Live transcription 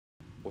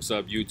What's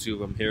up,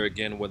 YouTube? I'm here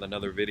again with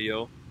another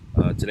video.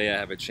 Today I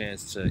have a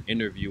chance to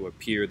interview a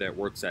peer that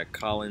works at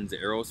Collins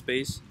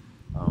Aerospace.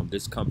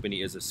 This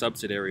company is a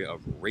subsidiary of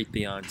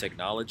Raytheon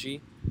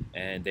Technology,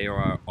 and they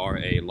are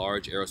a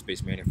large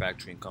aerospace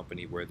manufacturing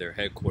company where their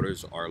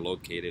headquarters are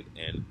located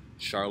in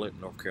Charlotte,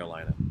 North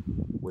Carolina.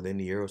 Within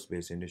the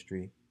aerospace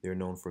industry, they're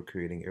known for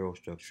creating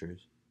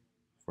aerostructures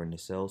for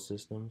nacelle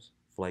systems,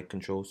 flight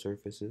control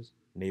surfaces,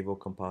 naval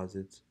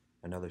composites,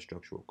 and other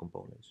structural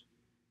components.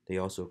 They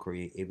also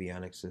create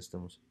avionics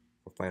systems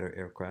for fighter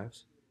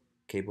aircrafts,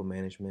 cable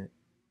management,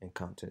 and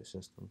content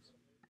systems.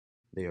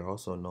 They are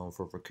also known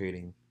for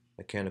creating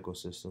mechanical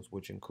systems,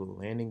 which include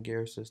landing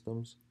gear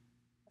systems,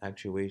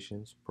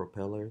 actuations,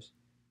 propellers,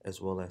 as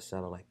well as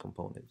satellite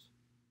components.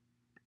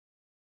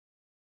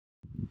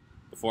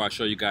 Before I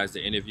show you guys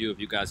the interview, if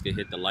you guys could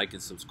hit the like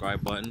and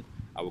subscribe button,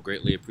 I would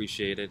greatly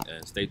appreciate it.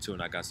 And stay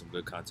tuned, I got some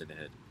good content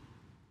ahead.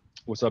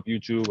 What's up,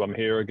 YouTube? I'm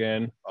here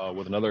again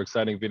with another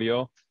exciting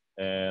video,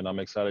 and I'm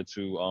excited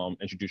to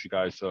introduce you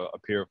guys to a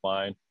peer of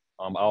mine.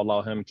 I'll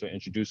allow him to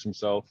introduce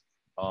himself.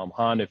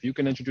 Han, if you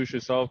can introduce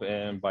yourself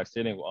and by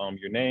stating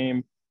your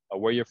name,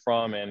 where you're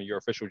from, and your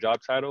official job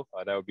title,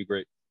 that would be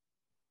great.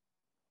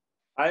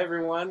 Hi,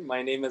 everyone.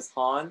 My name is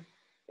Han,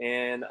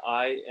 and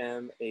I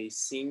am a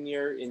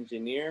senior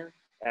engineer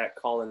at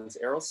Collins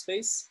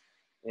Aerospace.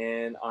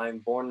 And I'm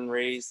born and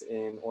raised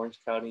in Orange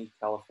County,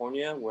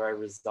 California, where I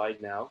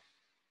reside now.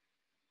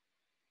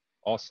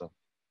 Awesome.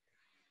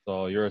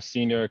 So you're a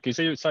senior. Can you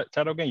say your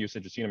title again? You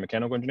said you're senior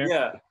mechanical engineer?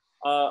 Yeah,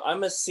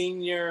 I'm a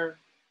senior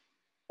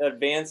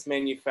advanced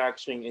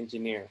manufacturing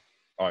engineer.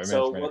 Oh, advanced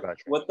so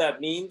manufacturing. what that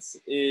means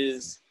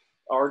is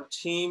our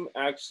team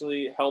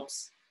actually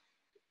helps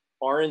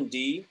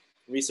R&D,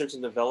 research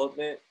and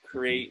development,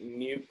 create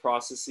new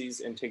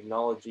processes and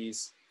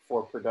technologies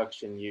for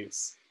production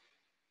use.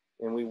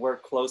 And we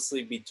work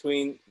closely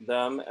between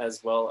them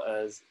as well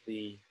as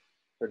the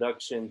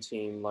production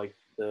team, like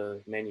the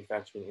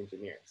manufacturing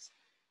engineers.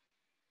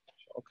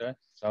 Okay,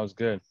 sounds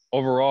good.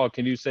 Overall,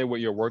 can you say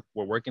what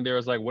working there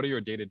is like? What are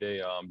your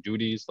day-to-day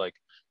duties? Like,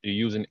 do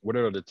you use what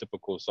are the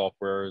typical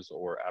softwares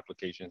or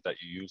applications that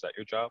you use at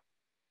your job?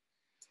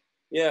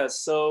 Yeah,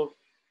 so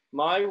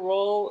my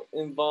role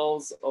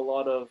involves a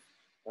lot of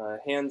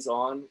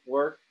hands-on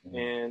work,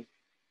 and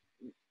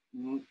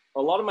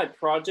a lot of my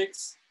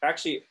projects,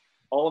 actually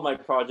all of my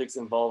projects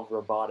involve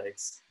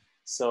robotics.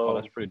 So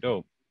that's pretty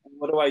dope.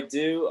 What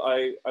do?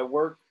 I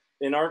work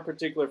in our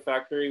particular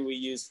factory. We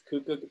use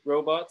KUKA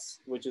robots,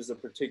 which is a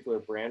particular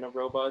brand of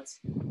robots.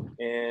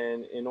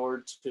 And in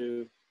order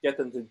to get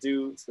them to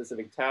do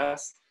specific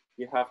tasks,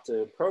 you have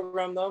to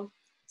program them.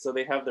 So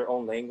they have their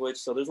own language.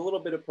 So there's a little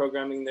bit of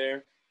programming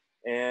there.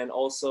 And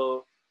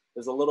also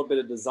there's a little bit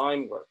of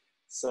design work.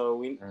 So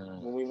when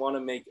we want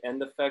to make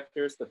end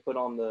effectors to put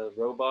on the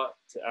robot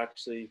to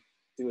actually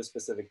do a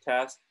specific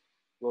task,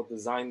 we'll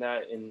design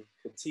that in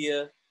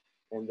CATIA,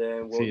 and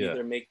then we'll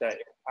either make that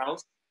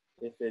in-house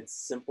if it's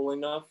simple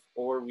enough,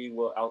 or we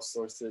will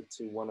outsource it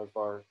to one of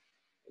our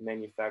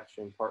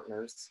manufacturing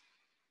partners.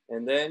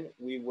 And then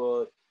we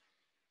will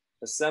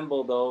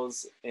assemble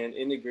those and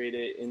integrate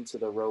it into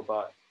the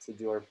robot to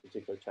do our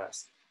particular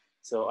task.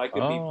 So I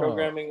could be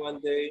programming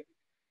one day,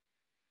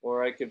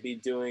 or I could be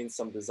doing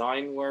some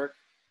design work,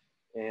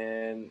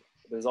 and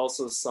there's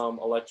also some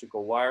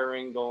electrical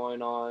wiring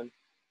going on.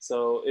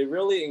 So it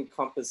really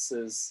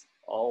encompasses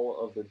all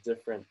of the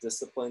different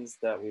disciplines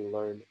that we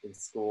learned in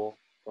school,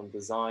 from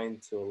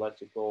design to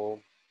electrical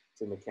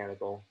to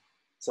mechanical.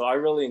 So I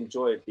really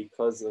enjoy it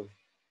because of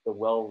the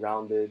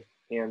well-rounded,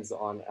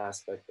 hands-on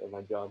aspect of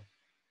my job.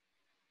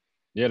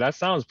 Yeah, that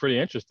sounds pretty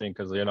interesting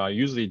because,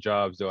 usually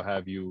jobs, they'll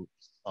have you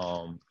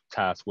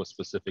tasked with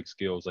specific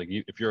skills. Like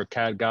if you're a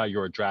CAD guy,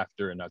 you're a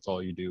drafter and that's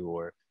all you do.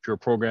 Or if you're a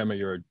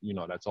programmer,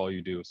 that's all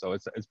you do. So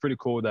it's pretty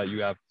cool that you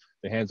have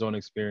the hands-on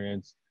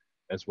experience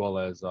as well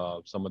as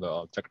some of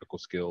the technical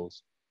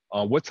skills.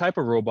 What type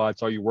of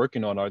robots are you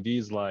working on? Are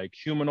these like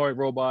humanoid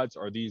robots?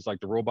 Are these like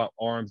the robot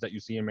arms that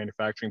you see in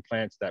manufacturing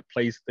plants that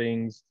place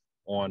things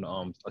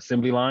on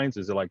assembly lines?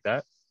 Is it like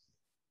that?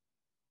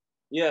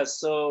 Yeah,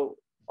 so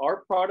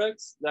our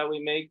products that we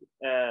make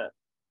at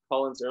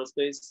Collins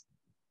Aerospace,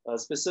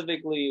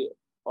 specifically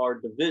our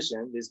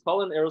division,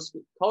 Collins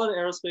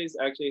Aerospace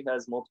actually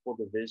has multiple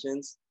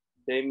divisions.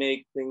 They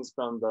make things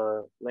from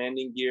the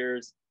landing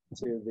gears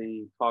to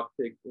the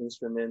cockpit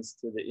instruments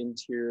to the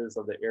interiors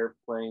of the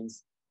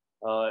airplanes.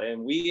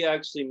 And we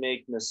actually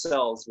make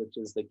nacelles, which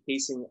is the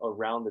casing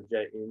around the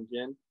jet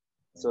engine.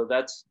 So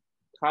that's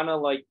kind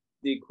of like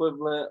the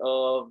equivalent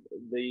of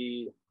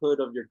the hood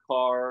of your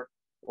car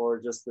or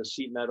just the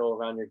sheet metal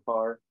around your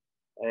car.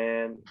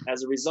 And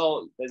as a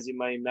result, as you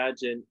might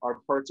imagine, our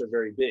parts are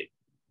very big.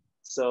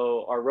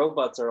 So our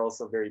robots are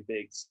also very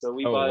big. So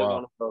we buy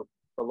one of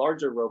the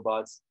larger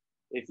robots.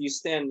 If you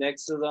stand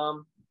next to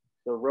them,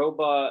 the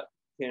robot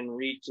can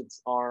reach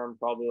its arm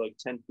probably like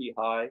 10 feet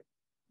high.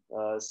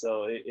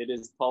 So it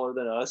is taller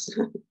than us.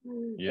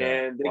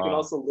 And they can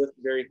also lift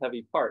very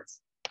heavy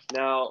parts.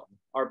 Now,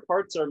 our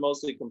parts are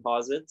mostly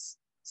composites.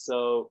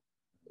 So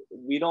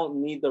we don't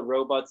need the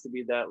robots to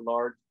be that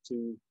large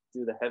to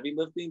do the heavy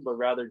lifting, but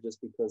rather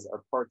just because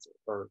our parts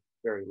are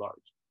very large.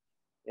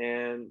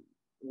 And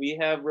we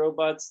have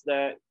robots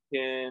that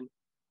can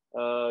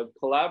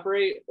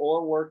collaborate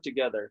or work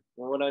together.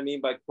 And what I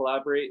mean by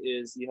collaborate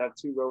is you have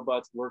two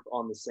robots work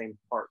on the same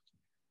part,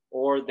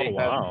 or they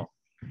have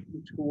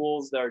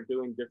tools that are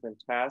doing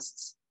different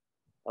tasks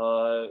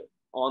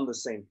on the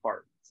same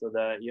part, so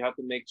that you have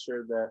to make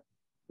sure that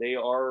they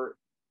are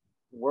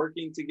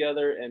working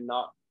together and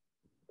not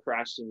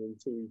crashing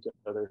into each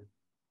other.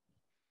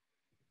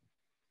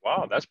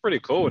 Wow, that's pretty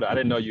cool. I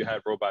didn't know you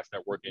had robots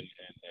that work and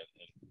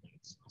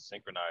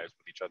synchronize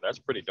with each other. That's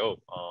pretty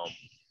dope.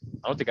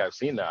 I don't think I've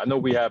seen that. I know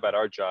we have at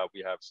our job,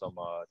 we have some,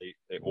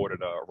 they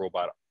ordered a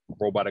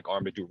robotic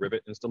arm to do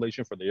rivet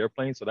installation for the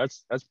airplane. So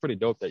that's pretty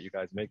dope that you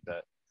guys make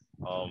that.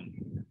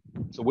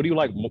 So what do you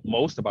like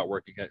most about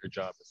working at your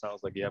job? It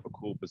sounds like you have a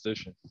cool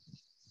position.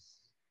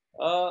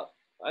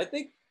 I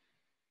think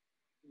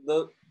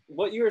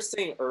what you were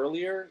saying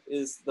earlier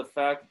is the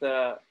fact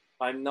that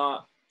I'm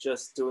not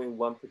just doing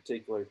one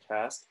particular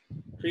task.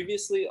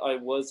 Previously, I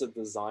was a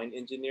design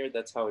engineer.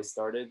 That's how I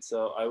started.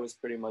 So I was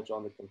pretty much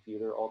on the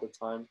computer all the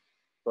time.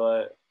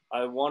 But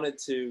I wanted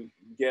to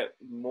get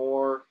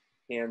more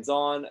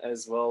hands-on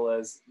as well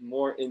as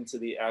more into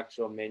the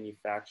actual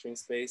manufacturing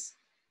space.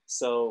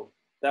 So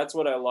that's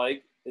what I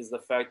like, is the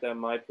fact that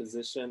my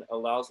position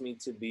allows me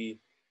to be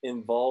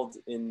involved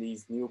in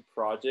these new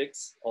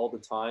projects all the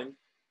time.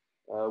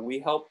 We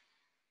help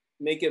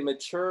make it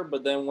mature,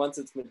 but then once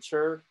it's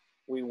mature,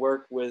 we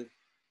work with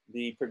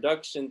the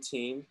production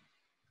team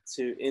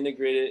to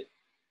integrate it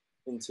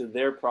into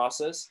their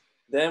process.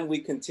 Then we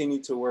continue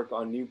to work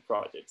on new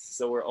projects.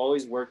 So we're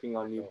always working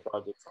on new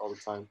projects all the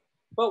time,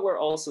 but we're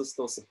also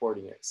still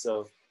supporting it.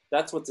 So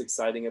that's what's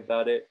exciting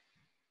about it.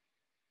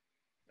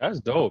 That's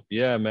dope.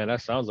 Yeah, man,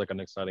 that sounds like an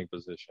exciting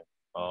position.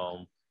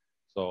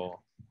 So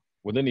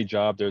with any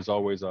job, there's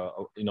always the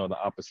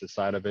opposite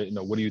side of it.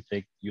 What do you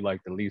think you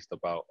like the least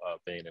about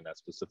being in that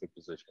specific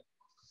position?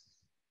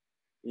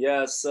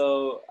 Yeah,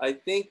 so I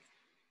think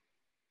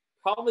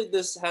probably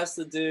this has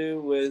to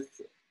do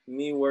with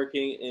me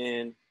working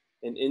in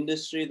an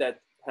industry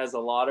that has a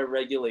lot of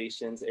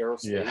regulations,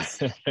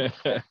 aerospace.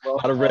 Yeah. A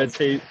lot of red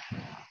tape,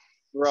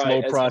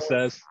 slow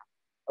process.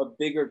 Well, a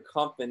bigger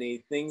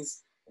company,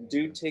 things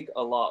do take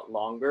a lot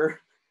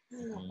longer.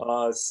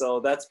 So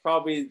that's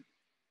probably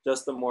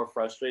just the more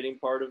frustrating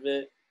part of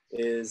it,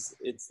 is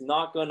it's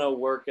not going to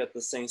work at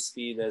the same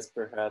speed as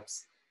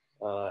perhaps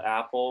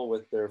Apple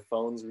with their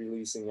phones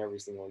releasing every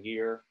single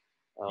year.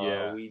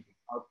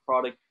 Our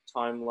product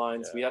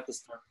timelines, we have to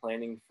start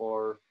planning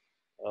for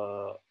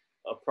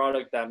a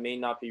product that may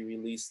not be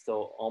released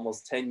till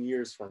almost 10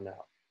 years from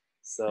now.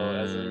 So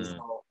as a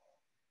result,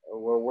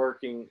 we're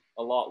working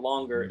a lot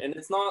longer. And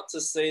it's not to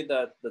say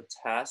that the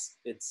task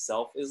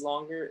itself is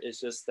longer.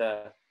 It's just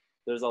that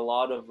there's a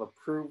lot of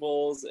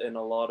approvals and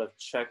a lot of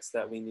checks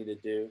that we need to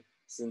do,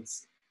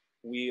 since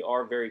we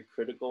are very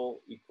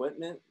critical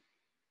equipment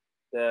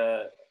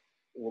that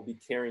will be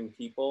carrying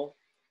people.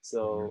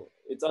 So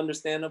it's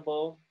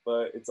understandable,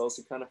 but it's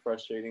also kind of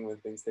frustrating when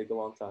things take a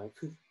long time.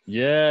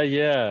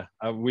 Yeah.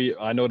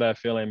 I know that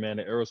feeling, man.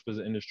 The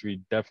aerospace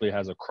industry definitely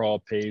has a crawl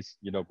pace,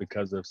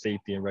 because of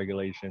safety and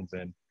regulations.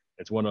 And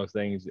it's one of those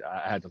things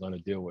I had to learn to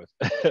deal with.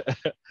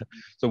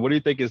 So what do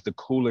you think is the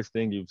coolest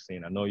thing you've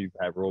seen? I know you've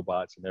had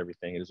robots and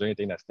everything. Is there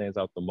anything that stands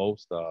out the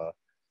most?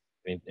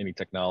 Any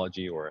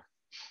technology or?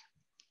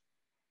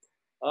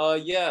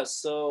 Yeah,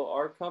 so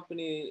our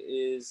company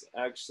is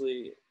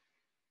actually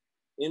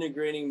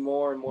integrating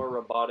more and more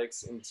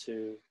robotics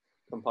into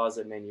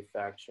composite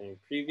manufacturing.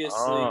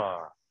 Previously,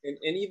 and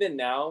even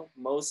now,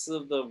 most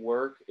of the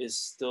work is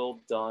still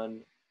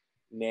done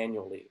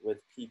manually, with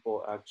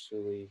people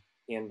actually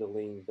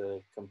handling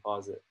the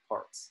composite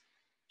parts.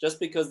 Just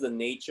because the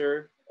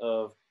nature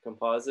of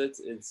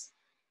composites,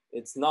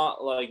 it's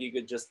not like you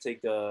could just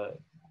take a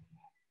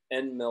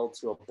end mill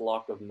to a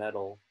block of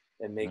metal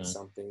and make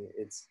something.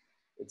 It's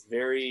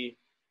very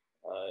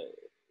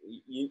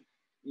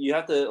you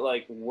have to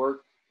like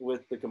work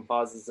with the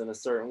composites in a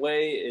certain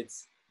way. It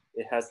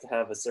has to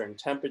have a certain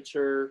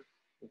temperature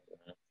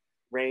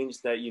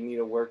range that you need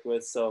to work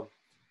with. So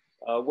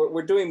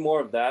we're doing more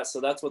of that. So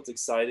that's what's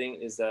exciting,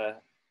 is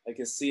that I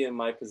can see in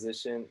my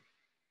position,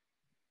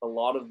 a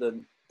lot of the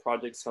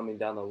projects coming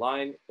down the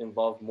line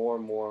involve more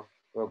and more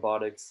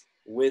robotics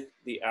with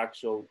the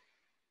actual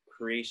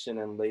creation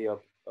and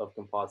layup of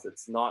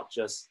composites, not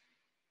just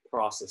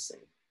processing.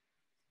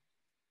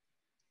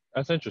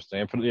 That's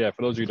interesting. For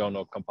those of you who don't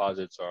know,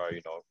 composites are,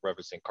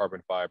 referencing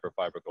carbon fiber,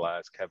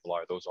 fiberglass,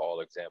 Kevlar. Those are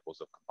all examples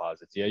of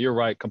composites. Yeah, you're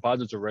right.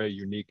 Composites are very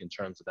unique in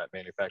terms of that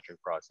manufacturing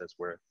process,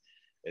 where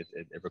it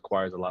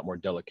requires a lot more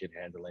delicate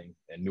handling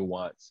and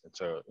nuance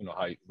into,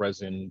 how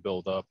resin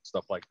build up,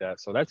 stuff like that.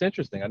 So that's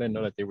interesting. I didn't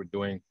know that they were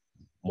doing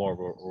more of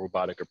a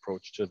robotic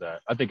approach to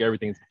that. I think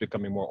everything's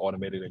becoming more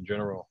automated in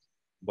general,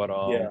 but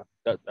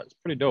that's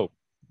pretty dope.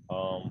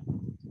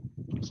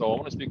 So I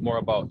want to speak more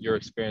about your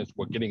experience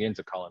with getting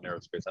into Collins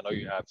Aerospace. I know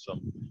you have some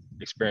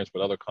experience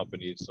with other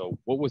companies. So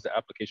what was the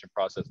application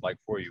process like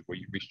for you? Were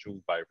you reached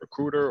to by a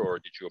recruiter, or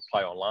did you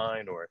apply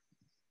online, or?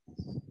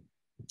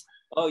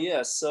 Oh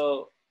yeah,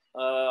 so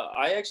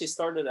I actually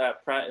started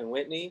at Pratt and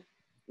Whitney,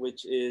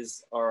 which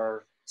is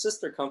our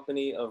sister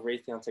company of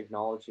Raytheon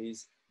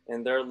Technologies,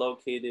 and they're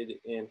located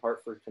in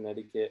Hartford,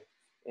 Connecticut.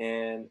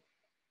 And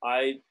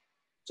I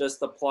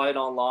just applied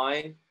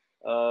online,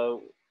 uh,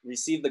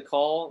 received the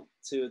call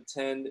to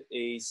attend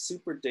a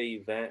Super Day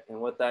event, and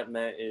what that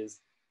meant is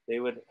they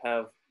would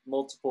have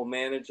multiple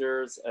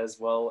managers as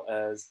well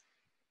as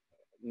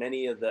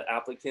many of the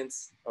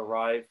applicants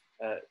arrive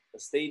at a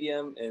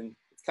stadium, and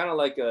it's kind of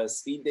like a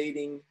speed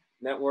dating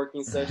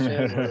networking session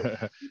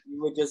where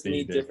you would just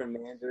meet different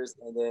managers,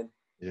 and then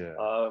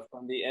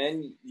from the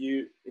end,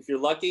 if you're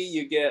lucky,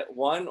 you get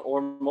one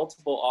or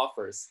multiple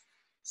offers.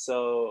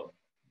 So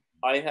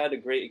I had a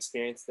great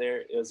experience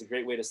there. It was a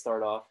great way to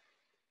start off.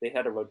 They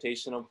had a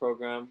rotational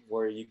program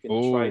where you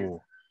can try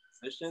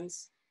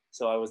positions.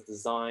 So I was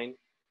design.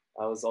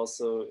 I was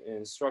also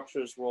in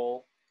structures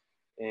role,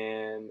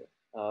 and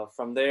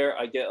from there,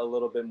 I get a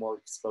little bit more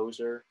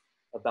exposure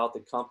about the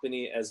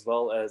company as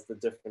well as the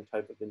different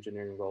type of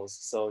engineering roles.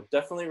 So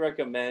definitely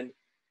recommend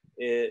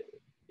it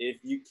if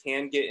you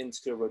can get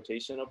into a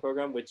rotational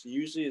program, which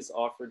usually is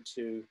offered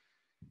to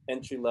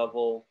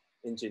entry-level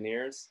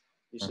engineers.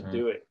 You should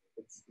do it.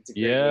 It's a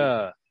great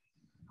way.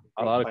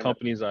 A lot of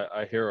companies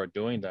I hear are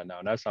doing that now,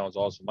 and that sounds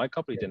awesome. My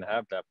company didn't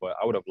have that, but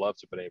I would have loved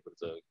to have been able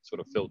to sort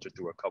of filter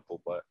through a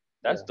couple. But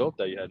that's dope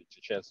that you had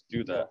the chance to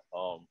do that.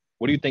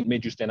 What do you think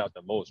made you stand out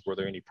the most? Were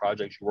there any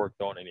projects you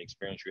worked on, any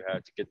experience you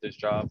had to get this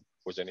job?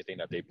 Was there anything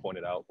that they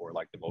pointed out or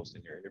liked the most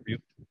in your interview?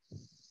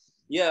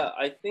 Yeah,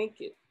 I think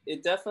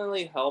it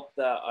definitely helped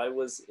that I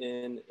was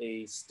in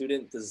a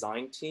student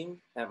design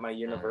team at my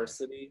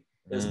university.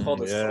 It was called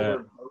the Solar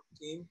Boat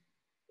Team.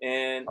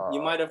 And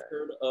you might have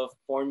heard of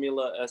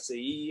Formula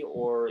SAE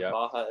or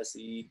Baja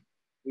SAE.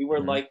 We were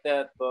like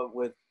that, but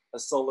with a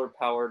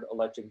solar-powered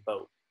electric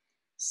boat.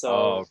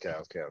 So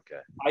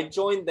I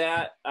joined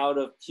that out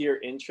of pure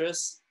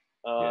interest.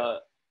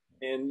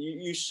 And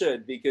you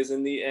should, because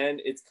in the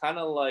end, it's kind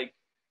of like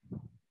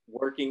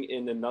working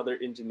in another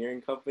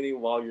engineering company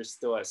while you're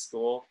still at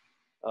school.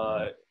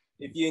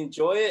 If you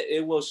enjoy it,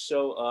 it will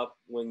show up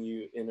when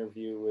you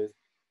interview with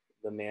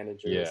the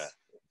managers.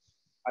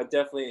 I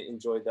definitely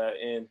enjoyed that.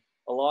 And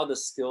a lot of the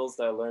skills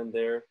that I learned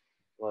there,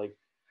 like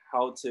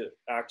how to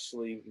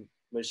actually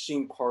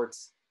machine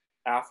parts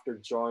after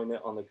drawing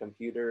it on the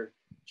computer,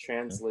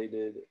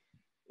 translated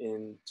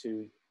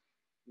into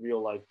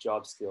real life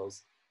job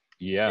skills.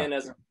 And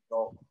as a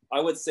result,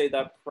 I would say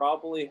that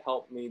probably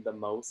helped me the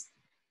most,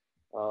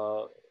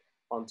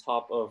 on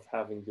top of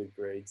having good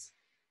grades.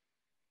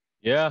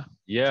 I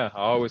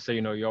always say,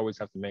 you always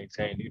have to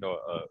maintain,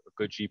 a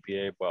good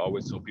GPA, but I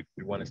always tell people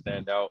if you want to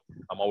stand out,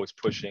 I'm always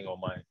pushing on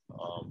my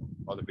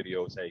other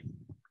videos, hey,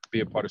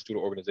 be a part of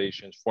student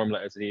organizations.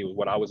 Formula SAE was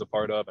what I was a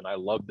part of, and I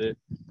loved it.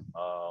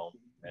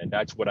 And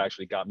that's what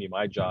actually got me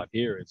my job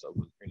here. Is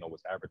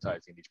was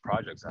advertising these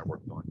projects I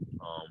worked on.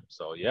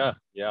 So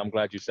I'm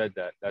glad you said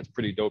that. That's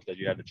pretty dope that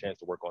you had the chance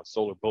to work on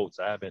solar boats.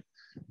 I haven't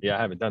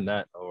done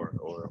that or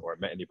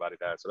met anybody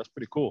that. So that's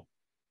pretty cool.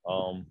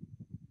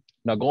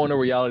 Now going to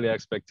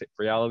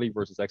reality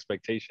versus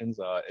expectations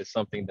is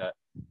something that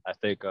I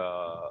think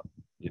I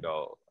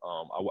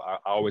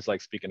always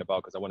like speaking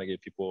about, because I want to give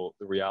people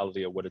the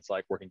reality of what it's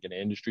like working in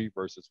the industry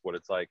versus what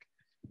it's like,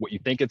 what you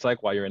think it's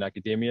like while you're in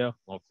academia.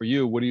 For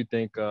you, what do you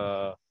think?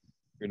 How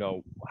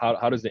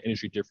does the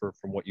industry differ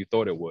from what you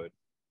thought it would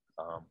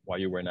while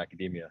you were in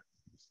academia?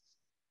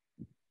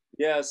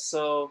 Yeah,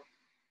 so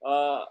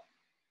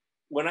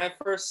when I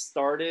first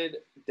started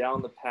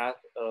down the path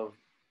of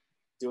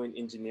doing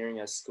engineering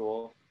at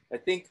school, I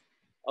think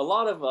a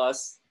lot of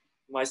us,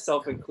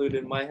 myself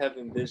included, might have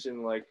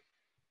envisioned like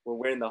we're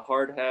wearing the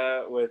hard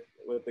hat with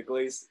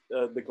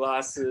the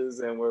glasses,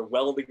 and we're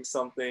welding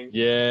something.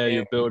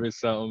 You're building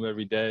something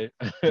every day.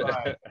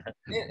 Right.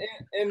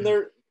 And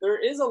there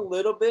is a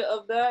little bit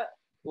of that,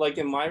 like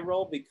in my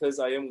role, because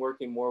I am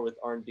working more with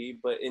R&D,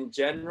 but in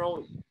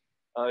general,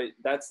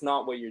 that's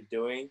not what you're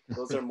doing.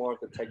 Those are more of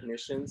the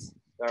technicians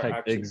that are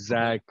actually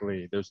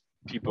exactly. There's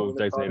people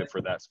designated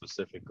for that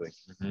specifically.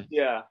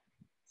 Yeah.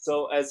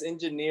 So as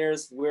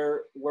engineers,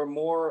 we're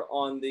more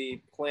on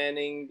the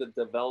planning, the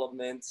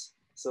development.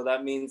 So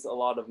that means a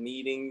lot of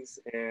meetings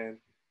and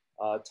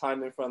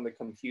time in front of the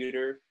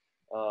computer.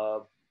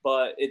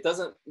 But it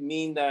doesn't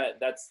mean that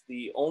that's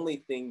the only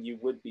thing you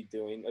would be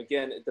doing.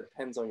 Again, it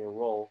depends on your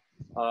role.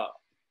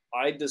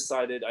 I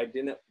decided I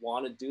didn't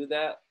want to do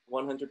that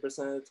 100% of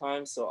the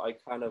time. So I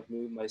kind of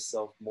moved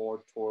myself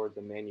more toward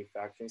the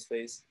manufacturing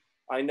space.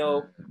 I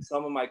know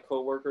some of my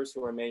coworkers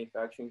who are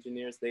manufacturing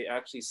engineers, they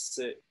actually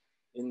sit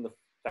in the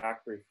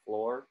factory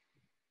floor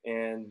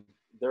and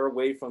they're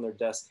away from their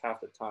desk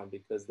half the time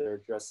because they're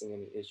addressing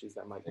any issues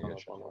that might come up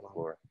on the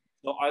line.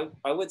 So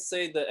I would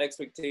say the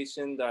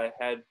expectation that I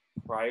had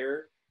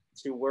prior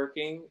to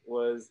working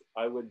was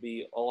I would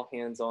be all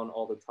hands on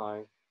all the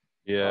time.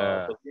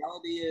 Yeah. But the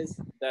reality is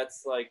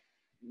that's like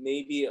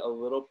maybe a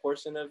little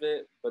portion of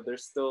it, but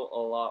there's still a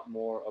lot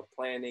more of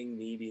planning,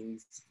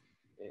 meetings,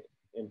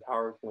 and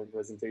PowerPoint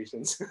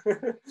presentations.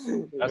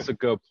 That's a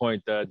good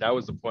point. That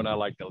was the point I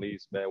liked the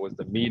least, man, was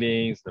the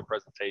meetings, the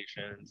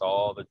presentations,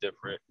 all the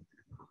different,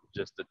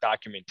 just the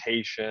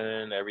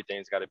documentation.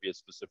 Everything's got to be a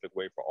specific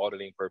way for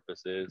auditing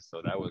purposes.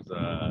 So that was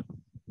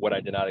what I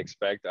did not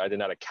expect. I did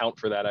not account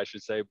for that, I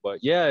should say. But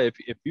yeah,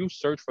 if you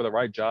search for the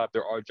right job,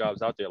 there are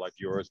jobs out there like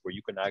yours where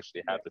you can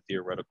actually have the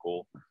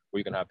theoretical, where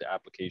you can have the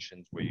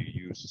applications where you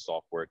use the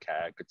software,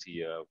 CAD,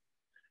 CATIA,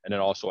 and then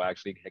also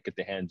actually get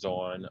the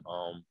hands-on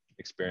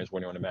experience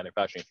when you're on the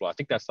manufacturing floor. I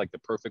think that's like the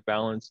perfect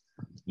balance.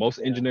 Most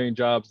engineering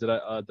jobs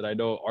that I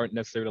know aren't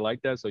necessarily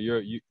like that. So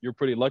you're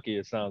pretty lucky,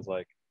 it sounds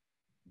like.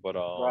 But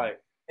Right.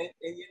 And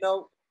you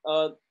know,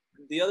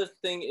 the other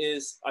thing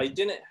is I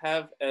didn't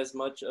have as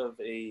much of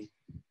a,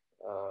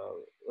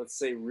 let's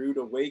say, rude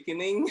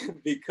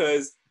awakening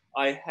because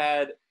I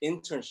had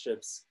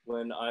internships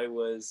when I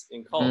was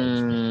in college.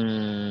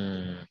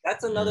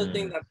 That's another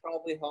thing that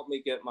probably helped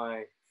me get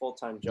my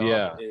full-time job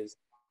yeah, is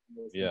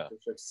those yeah.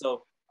 internships.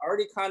 So I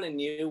already kind of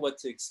knew what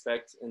to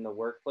expect in the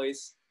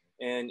workplace.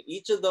 And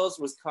each of those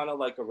was kind of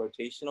like a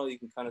rotational you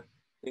can kind of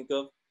think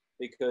of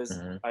because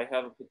Mm-hmm. I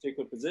have a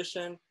particular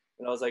position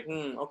and I was like,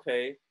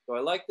 okay, do I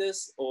like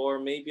this? Or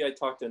maybe I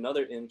talked to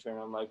another intern.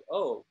 I'm like,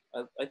 oh,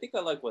 I think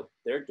I like what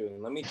they're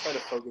doing. Let me try to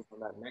focus on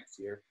that next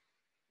year.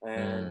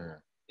 And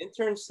Mm.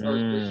 internships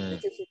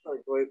are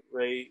a great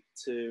way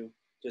to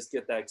just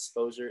get that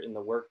exposure in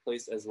the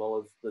workplace as well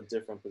as the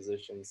different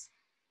positions.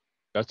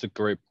 That's a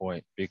great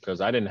point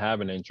because I didn't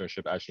have an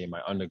internship actually in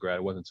my undergrad.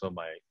 It wasn't until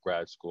my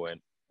grad school. And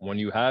when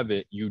you have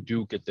it, you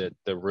do get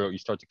the real, you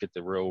start to get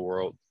the real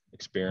world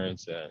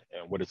experience and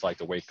what it's like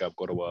to wake up,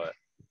 go to a,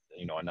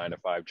 a 9 to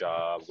 5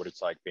 job, what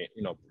it's like being,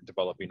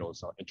 developing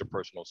those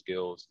interpersonal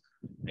skills.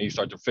 And you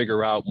start to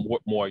figure out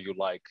what more you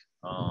like.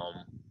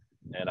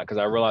 And because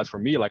I realized for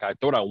me, like I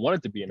thought I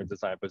wanted to be in a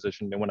design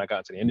position. Then when I got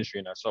into the industry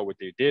and I saw what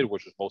they did,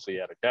 which was mostly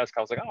at a desk,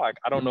 I was like, oh,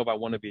 I don't know if I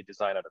want to be a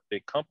designer at a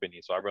big company.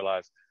 So I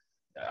realized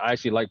I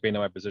actually like being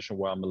in my position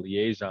where I'm a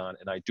liaison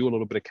and I do a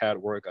little bit of CAD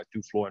work. I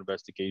do floor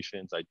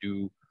investigations. I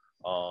do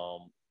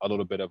a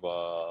little bit of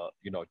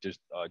just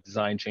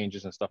design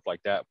changes and stuff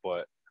like that.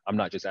 But I'm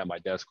not just at my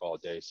desk all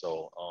day.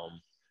 So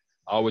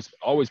I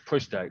always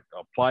push that.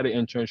 Apply to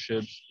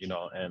internships,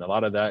 and a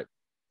lot of that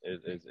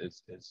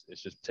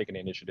is just taking the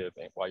initiative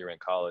and while you're in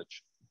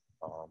college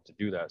to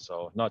do that.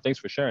 So no, thanks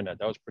for sharing that.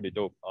 That was pretty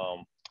dope.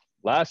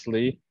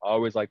 Lastly, I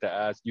always like to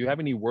ask, do you have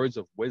any words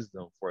of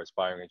wisdom for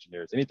aspiring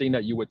engineers? Anything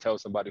that you would tell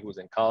somebody who's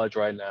in college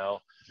right now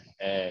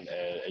and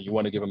you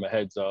want to give them a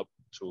heads up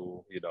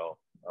to, to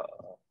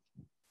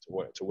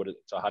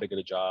how to get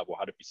a job or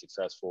how to be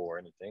successful or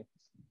anything?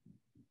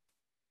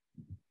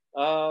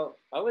 I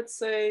would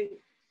say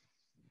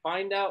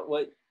find out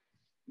what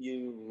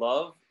you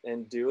love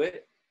and do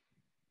it.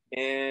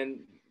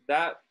 And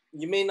that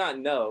you may not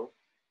know,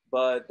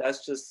 but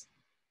that's just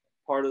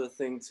part of the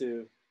thing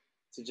to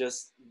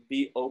just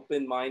be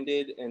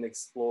open-minded and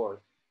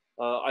explore.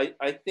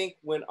 I think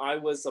when I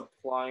was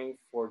applying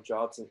for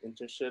jobs and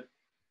internship,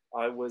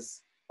 I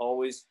was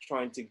always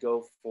trying to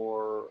go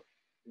for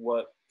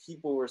what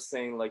people were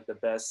saying like the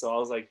best. So I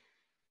was like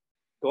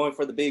going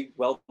for the big,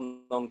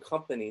 well-known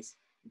companies,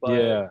 but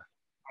Yeah.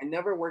 I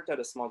never worked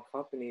at a small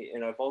company,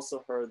 and I've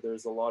also heard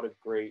there's a lot of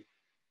great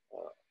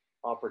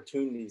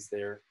opportunities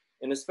there,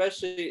 and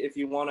especially if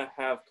you want to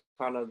have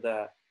kind of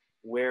that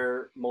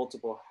wear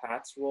multiple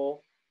hats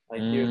role. I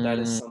hear that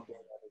is Mm, something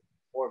that is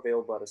more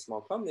available at a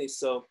small company.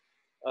 So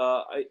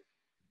uh, I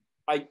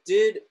I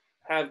did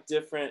have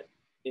different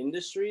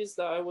industries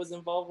that I was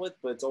involved with,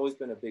 but it's always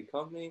been a big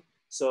company.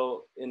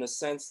 So in a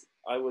sense,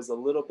 I was a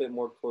little bit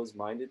more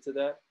closed-minded to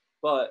that.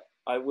 But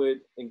I would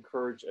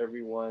encourage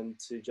everyone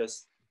to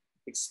just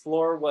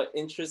explore what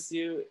interests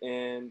you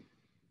and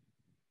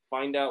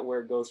find out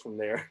where it goes from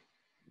there.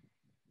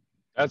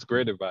 that's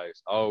great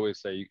advice. I always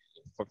say,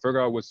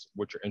 figure out what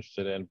you're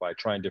interested in by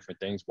trying different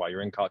things while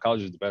you're in college.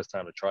 College is the best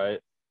time to try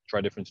it.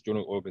 Try different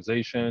student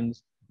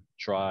organizations.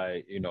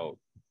 Try,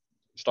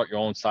 start your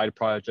own side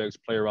projects,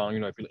 play around.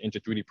 If you're into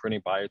 3D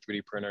printing, buy a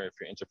 3D printer. If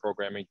you're into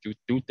programming,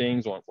 do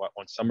things on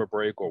summer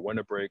break or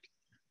winter break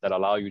that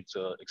allow you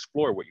to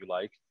explore what you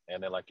like.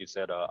 And then, like you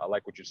said, I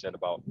like what you said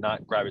about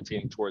not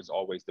gravitating towards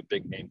always the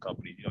big name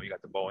companies. You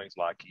got the Boeing's,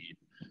 Lockheed,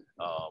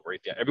 right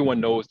there.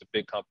 Everyone knows the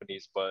big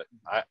companies, but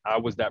I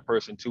was that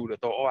person too that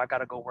thought, oh, I got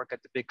to go work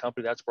at the big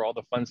company. That's where all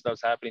the fun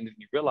stuff's happening. And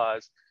you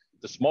realize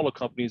the smaller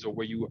companies are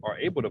where you are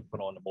able to put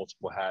on the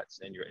multiple hats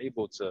and you're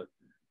able to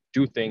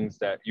do things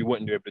that you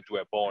wouldn't be able to do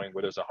at Boeing,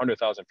 where there's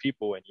 100,000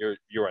 people and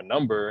you're a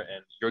number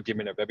and you're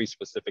given a very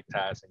specific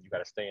task and you got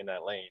to stay in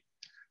that lane.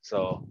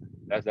 So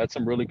that's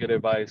some really good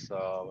advice,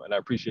 and I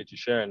appreciate you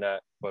sharing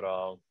that. But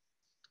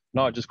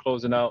no, just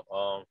closing out.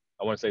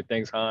 I want to say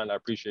thanks, Han. I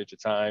appreciate your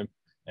time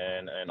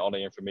and all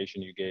the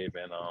information you gave,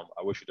 and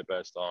I wish you the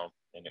best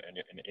in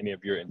any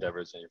of your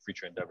endeavors and your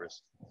future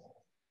endeavors.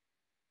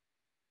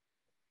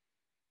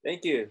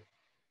 Thank you.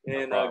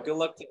 And problem. good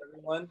luck to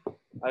everyone.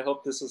 I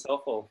hope this was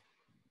helpful.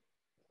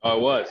 Oh,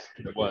 it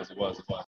was.